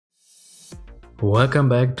Welcome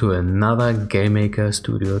back to another GameMaker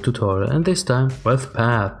Studio tutorial, and this time with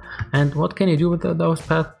path. And what can you do with those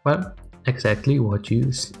paths? Well, exactly what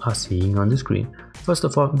you are seeing on the screen. First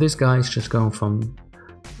of all, this guy is just going from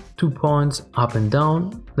 2 points up and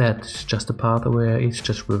down. That's just a path where it's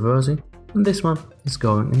just reversing. And this one is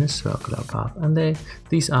going in a circular path. And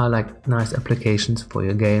these are like nice applications for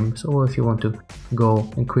your game. So if you want to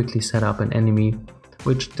go and quickly set up an enemy,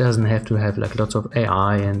 which doesn't have to have like lots of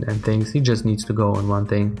AI and things, he just needs to go on one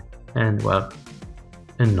thing and, well,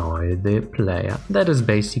 annoy the player. That is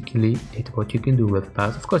basically it, what you can do with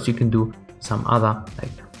paths. Of course, you can do some other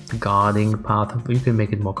like guarding path. You can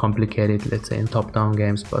make it more complicated, let's say in top-down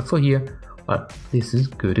games, but for here, well, this is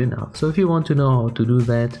good enough. So if you want to know how to do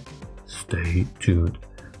that, stay tuned.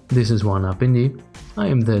 This is One Up Indie. I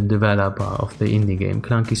am the developer of the indie game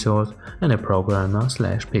Clunky and a programmer /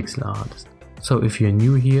 pixel artist. So if you're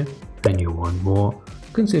new here and you want more,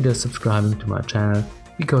 consider subscribing to my channel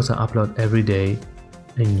because I upload every day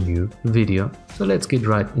a new video. So let's get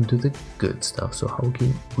right into the good stuff. So how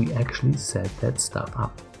can we actually set that stuff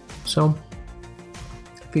up? So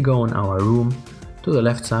if we go in our room, to the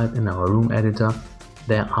left side in our room editor,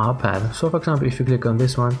 there are paths. So for example, if you click on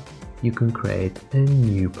this one, you can create a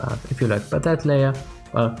new path if you like. But that layer,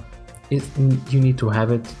 well, you need to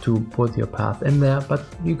have it to put your path in there, but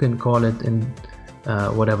you can call it in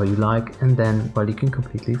whatever you like, and then, well, you can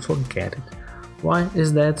completely forget it. Why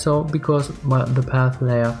is that so? Because, well, the path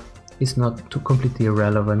layer is not too completely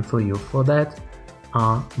irrelevant for you. For that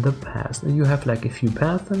are the paths. You have like a few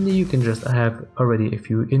paths, and you can just have already a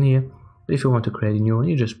few in here. If you want to create a new one,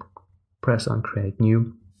 you just press on create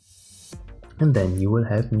new, and then you will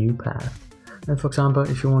have new path. And for example,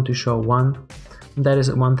 if you want to show one, that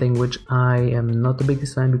is one thing which I am not the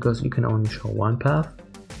biggest fan, because you can only show one path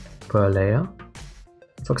per layer.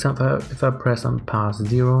 For example, if I press on path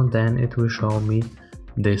 0, then it will show me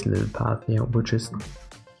this little path here, which is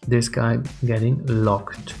this guy getting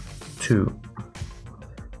locked to.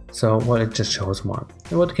 So, well, it just shows one.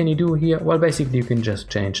 And what can you do here? Well, basically you can just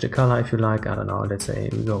change the color if you like. I don't know, let's say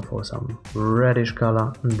we go for some reddish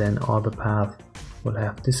color, and then all the paths will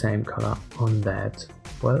have the same color on that,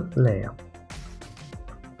 well, layer.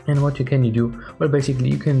 And what can you do? Well, basically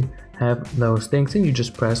you can have those things and you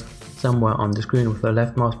just press somewhere on the screen with the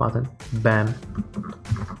left mouse button, bam,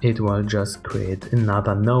 it will just create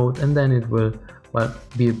another node, and then it will, well,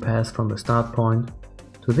 be a path from the start point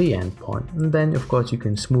to the end point. And then of course you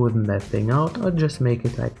can smoothen that thing out or just make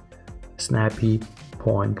it like snappy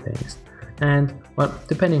point things. And, well,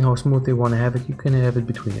 depending how smooth you want to have it, you can have it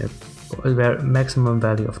between a maximum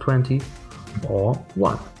value of 20 or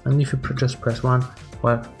 1. And if you just press 1,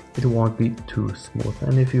 well, it won't be too smooth.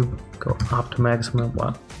 And if you go up to maximum,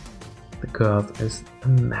 well, the curve is a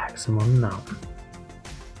maximum now.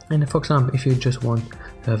 And for example, if you just want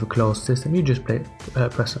to have a closed system, you just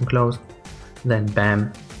press on close, then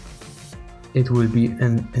bam, it will be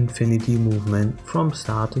an infinity movement from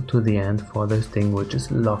start to the end for this thing which is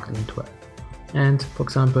locked into it. And for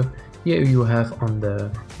example, here you have on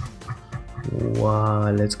the,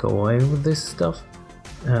 well, let's go away with this stuff,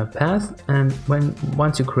 path, and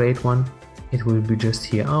once you create one, it will be just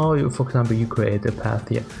here. Oh, for example, you create a path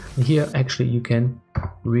here. And here actually you can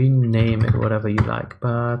rename it whatever you like,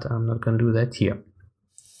 but I'm not gonna do that here.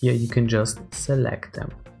 Here you can just select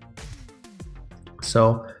them.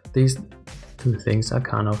 So these two things are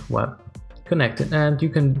kind of, well, connected, and you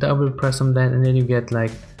can double press on that, and then you get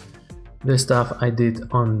like the stuff I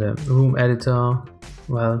did on the room editor.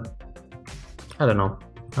 Well, I don't know,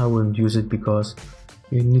 I wouldn't use it because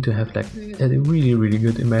you need to have like a really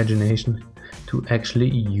good imagination to actually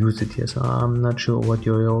use it here. So I'm not sure what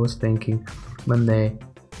Yo-Yo was thinking when they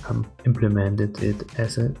implemented it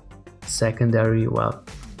as a secondary, well,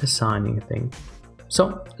 assigning thing.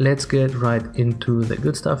 So let's get right into the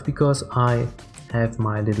good stuff, because I have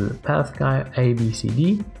my little path guy A, B, C,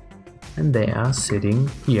 D, and they are sitting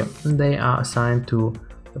here, and they are assigned to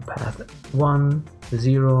the path 1,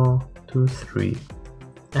 0, 2, 3.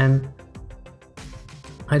 And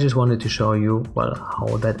I just wanted to show you, well,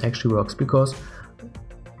 how that actually works, because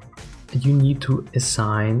you need to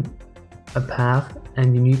assign a path,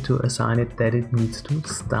 and you need to assign it that it needs to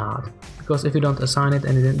start. Because if you don't assign it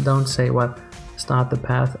and you don't say, well, start the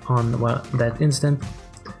path on, well, that instant,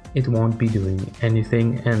 it won't be doing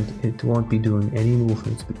anything, and it won't be doing any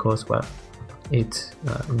movements, because, well, it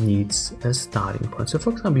needs a starting point. So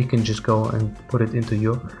for example, you can just go and put it into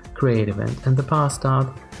your create event, and the path start,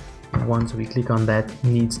 once we click on that,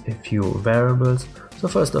 needs a few variables. So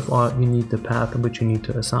first of all, you need the path which you need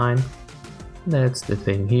to assign. That's the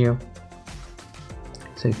thing here.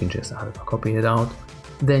 So you can just copy it out.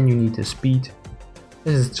 Then you need the speed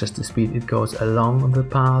This is just the speed it goes along the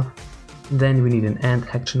path. Then we need an AND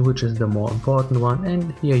action, which is the more important one,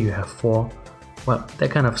 and here you have 4. Well, they're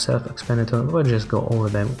kind of self-explanatory, we'll just go over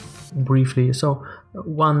them briefly. So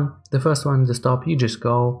the first one, the stop, you just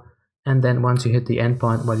go, and then once you hit the end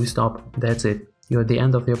point, well, you stop, that's it. You're at the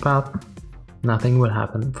end of your path, nothing will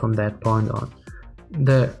happen from that point on.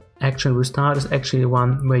 The action restart is actually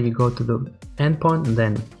one where you go to the end point, and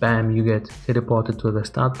then bam, you get teleported to the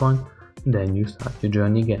start point, and then you start your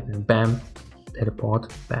journey again, and bam,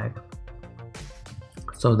 teleport back.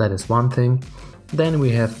 So that is one thing. Then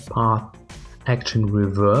we have path action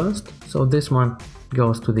reversed. So this one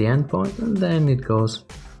goes to the end point, and then it goes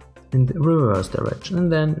in the reverse direction,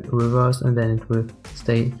 and then reverse, and then it will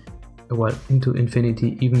stay, well, into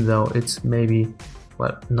infinity, even though it's maybe,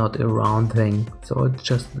 well, not a round thing. So it's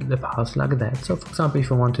just the path like that. So for example,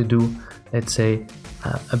 if you want to do, let's say,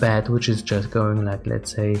 a bat which is just going like,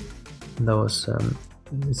 let's say, those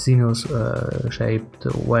sinus shaped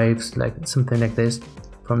waves, like something like this,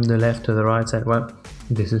 from the left to the right side, well,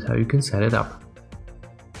 this is how you can set it up.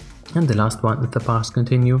 And the last one is the path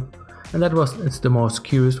continue, and it's the most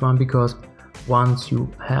curious one, because once you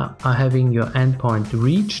are having your endpoint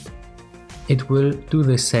reached, it will do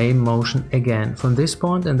the same motion again from this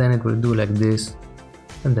point, and then it will do like this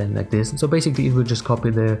and then like this. So basically it will just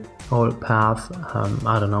copy the whole path,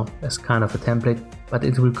 I don't know, as kind of a template, but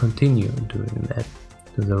it will continue doing that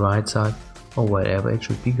to the right side or wherever it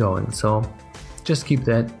should be going. So just keep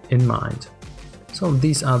that in mind. So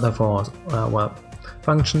these are the 4 well,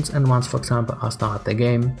 functions, and once, for example, I start the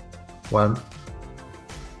game, well,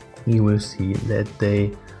 you will see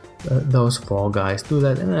that those 4 guys do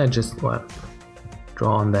that, and I just, well,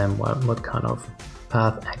 draw on them, well, what kind of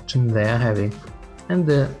path action they are having. And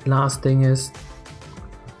the last thing is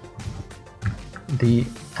the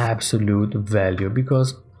absolute value,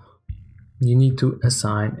 because you need to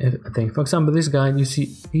assign a thing. For example, this guy, you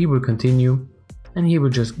see, he will continue, and he will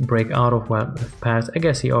just break out of, well, paths. I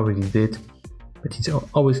guess he already did, but he's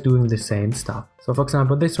always doing the same stuff. So for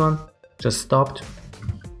example, this one just stopped.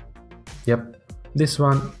 Yep. This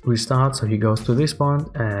one restarts, so he goes to this point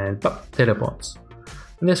and teleports.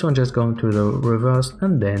 And this one just going to the reverse,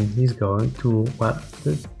 and then he's going to, well,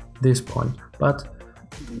 this point. But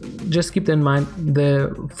just keep in mind,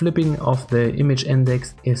 the flipping of the image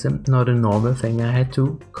index is not a normal thing. I had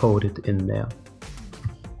to code it in there.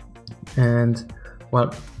 And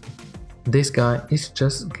well, this guy is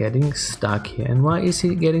just getting stuck here. And why is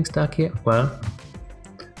he getting stuck here? Well,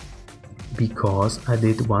 because I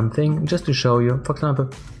did one thing just to show you. For example,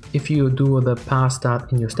 if you do the path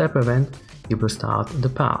start in your step event, he will start the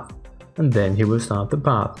path, and then he will start the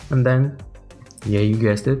path, and then, yeah, you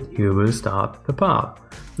guessed it, he will start the path,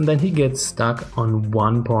 and then he gets stuck on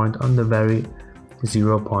one point, on the very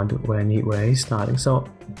 0 point where he's starting. So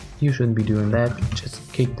you shouldn't be doing that.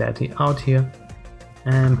 Just kick that out here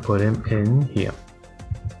and put him in here,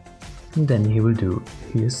 and then he will do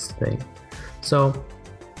his thing. So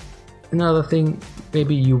another thing,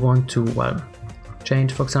 maybe you want to, well,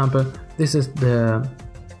 change. For example, this is the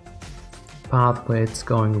path where it's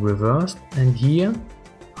going reversed, and here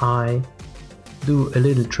I do a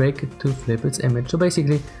little trick to flip its image. So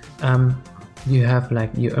basically you have like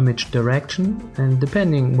your image direction, and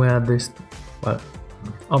depending where this, well,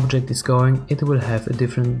 object is going, it will have a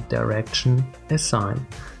different direction assigned.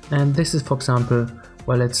 And this is, for example,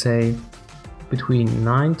 well, let's say between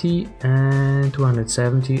 90 and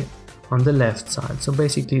 270 on the left side. So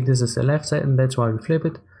basically this is the left side, and that's why we flip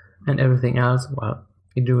it, and everything else, well,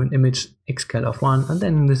 you do an image xscale of 1, and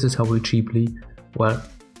then this is how we cheaply, well,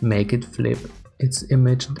 make it flip its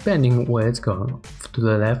image depending where it's going, to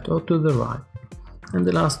the left or to the right. And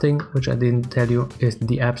the last thing, which I didn't tell you, is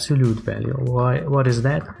the absolute value. What is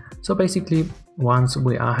that? So basically, once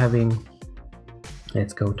we are having,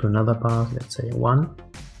 let's go to another path, let's say 1,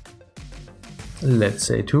 let's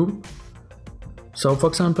say 2. So for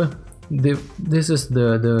example, this is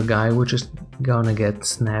the guy which is gonna get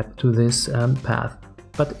snapped to this path,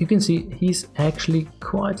 but you can see he's actually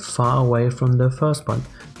quite far away from the first point,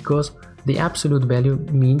 because the absolute value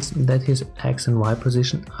means that his X and Y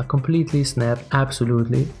position are completely snapped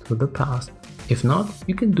absolutely to the path. If not,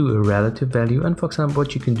 you can do a relative value, and for example,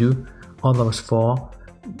 what you can do, all those 4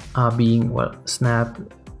 are being, well, snapped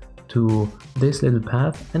to this little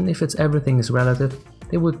path, and if everything is relative,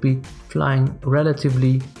 they would be flying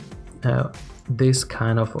relatively this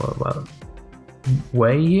kind of, well,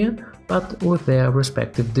 way here, but with their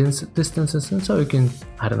respective distances, and so you can,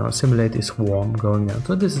 I don't know, simulate a swarm going down.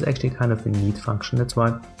 So this is actually kind of a neat function. That's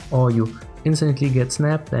why, or you instantly get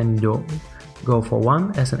snapped, and you go for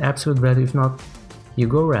 1 as an absolute value. If not, you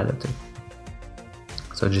go relative.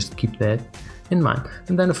 So just keep that in mind.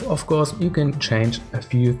 And then of course you can change a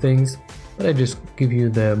few things, but I just give you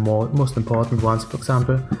the most important ones. For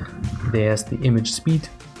example, there's the image speed.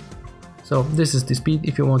 So this is the speed.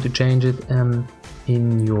 If you want to change it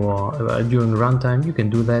in your during runtime, you can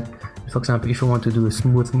do that. For example, if you want to do a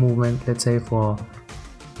smooth movement, let's say for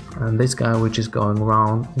this guy which is going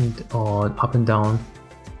around or up and down,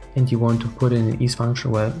 and you want to put in an ease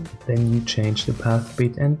function, well, then you change the path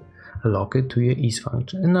speed and lock it to your ease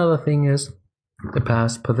function. Another thing is the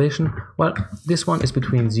path position. Well, this one is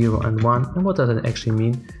between 0 and 1. And what does it actually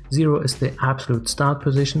mean? 0 is the absolute start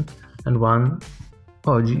position, and 1,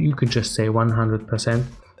 or you could just say 100%.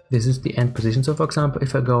 This is the end position. So for example,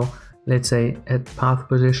 if I go, let's say, at path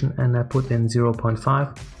position and I put in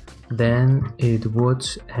 0.5, then it would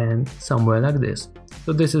end somewhere like this.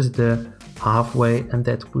 So this is the halfway, and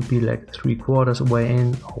that would be like 3/4 way in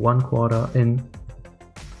or 1/4 in.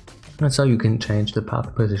 And so you can change the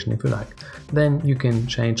path position if you like. Then you can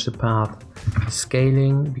change the path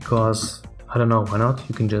scaling, because I don't know, why not?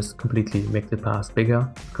 You can just completely make the path bigger,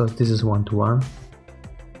 because this is 1:1.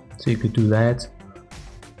 So you could do that.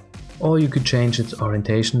 Or you could change its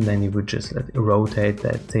orientation, then you would just rotate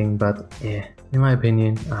that thing, but yeah, in my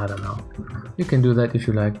opinion, I don't know. You can do that if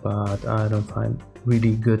you like, but I don't find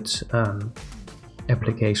really good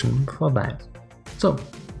application for that. So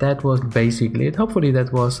that was basically it. Hopefully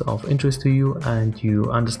that was of interest to you and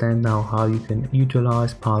you understand now how you can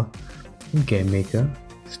utilize path in GameMaker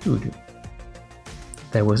Studio.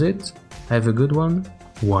 That was it. Have a good one.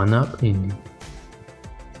 One up indie.